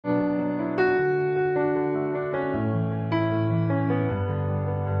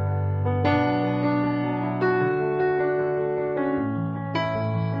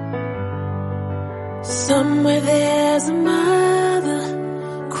Somewhere there's a mother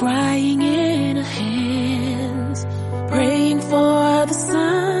crying in her hands, praying for the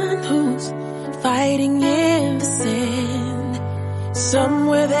son who's fighting in the sand.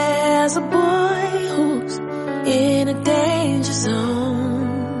 Somewhere there's a boy who's in a danger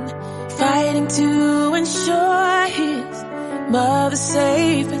zone, fighting to ensure his mother's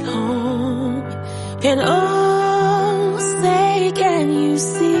safe at home. And oh, say can you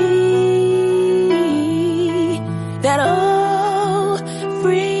see that oh,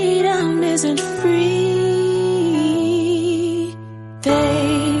 freedom isn't free?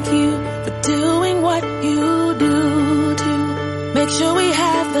 Thank you for doing what you do to make sure we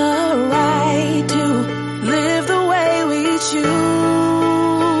have the right to live the way we choose.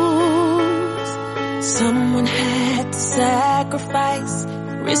 Someone had to sacrifice,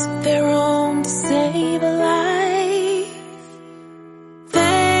 risk their own to save a life.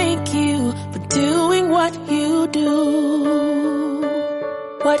 Thank you for doing what you do,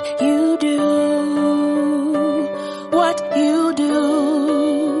 what you do, what you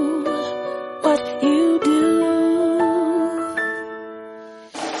do, what you do.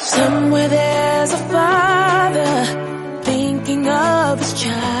 Somewhere there's a father thinking of his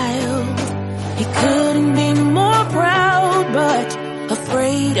child. He couldn't be more proud, but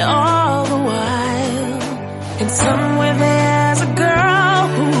afraid all the while. And somewhere there